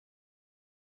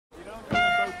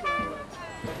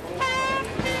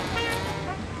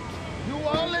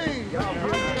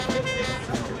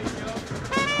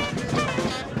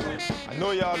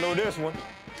know y'all know this one.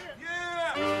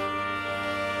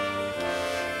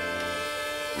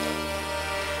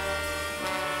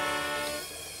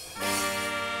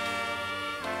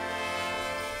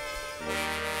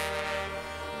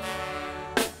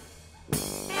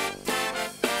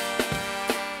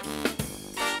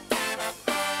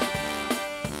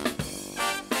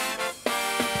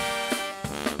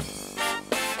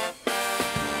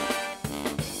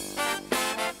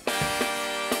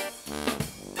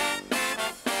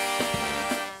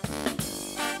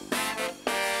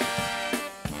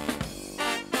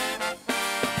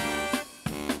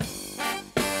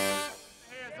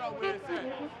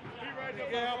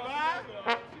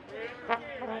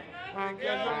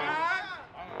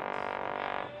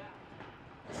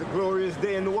 It's a glorious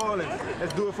day in New Orleans.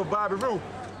 Let's do it for Bobby Roode.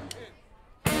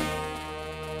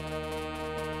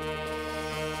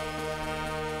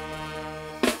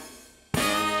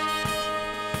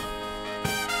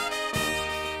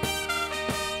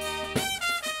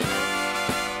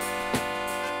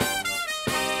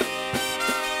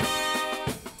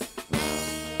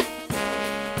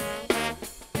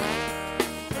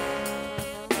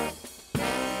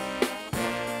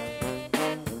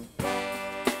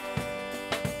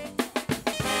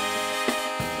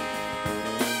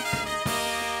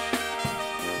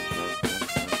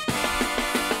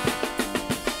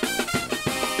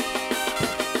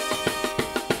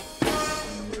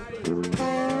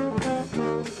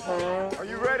 Are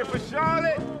you ready for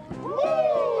Charlotte? Woo!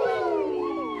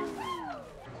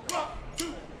 1,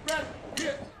 2, ready,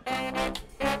 get.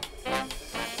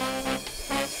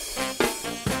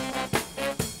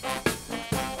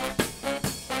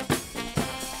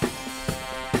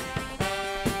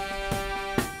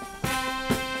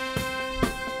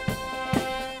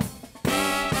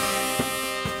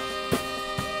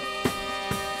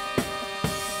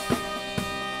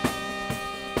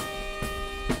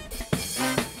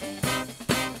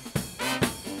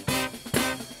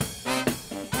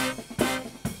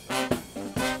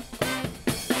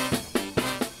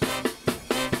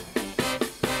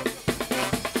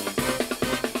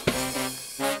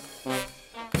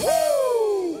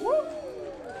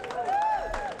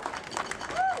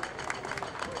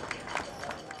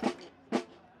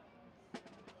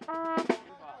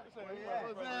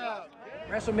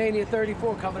 WrestleMania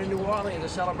 34 coming to New Orleans to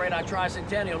celebrate our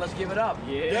tricentennial. Let's give it up.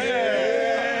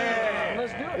 Yeah!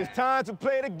 Let's do it. It's time to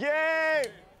play the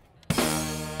game!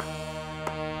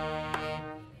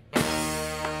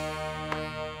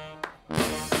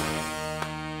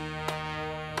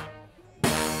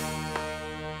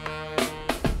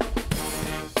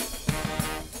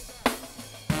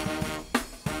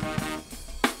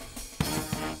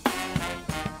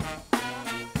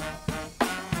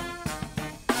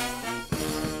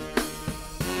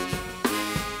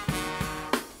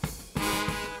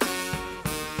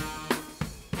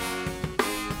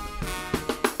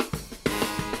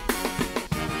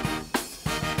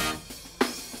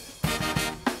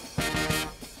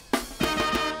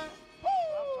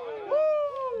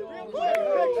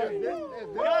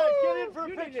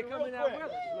 Coming out with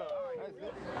us.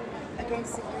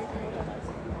 Against the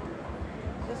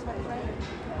Just right.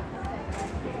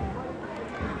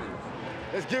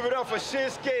 Let's give it up for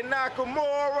Shinsuke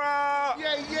Nakamura.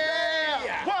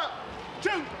 Yeah. 1, 2,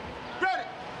 ready,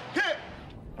 hit.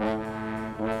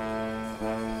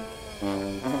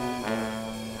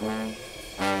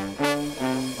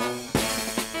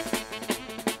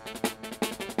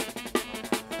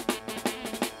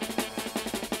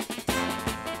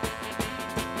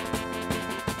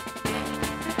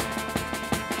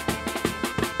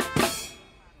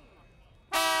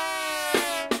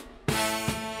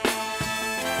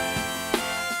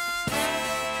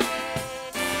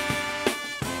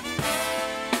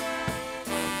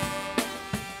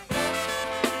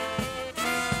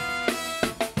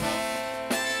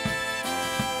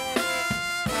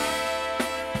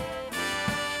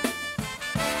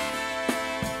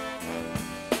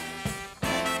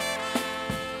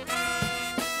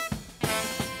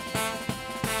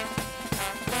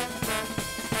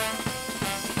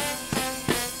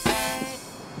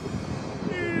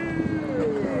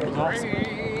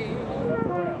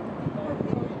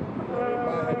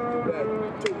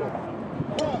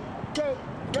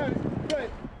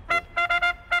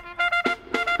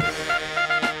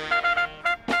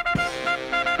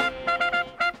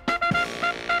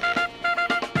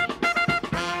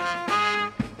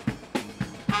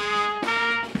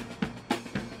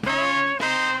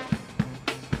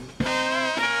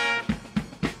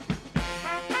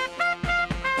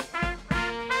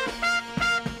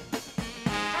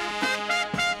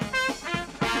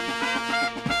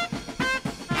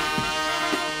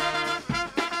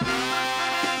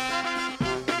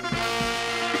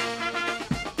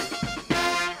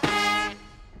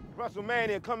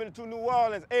 WrestleMania coming to New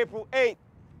Orleans April 8th.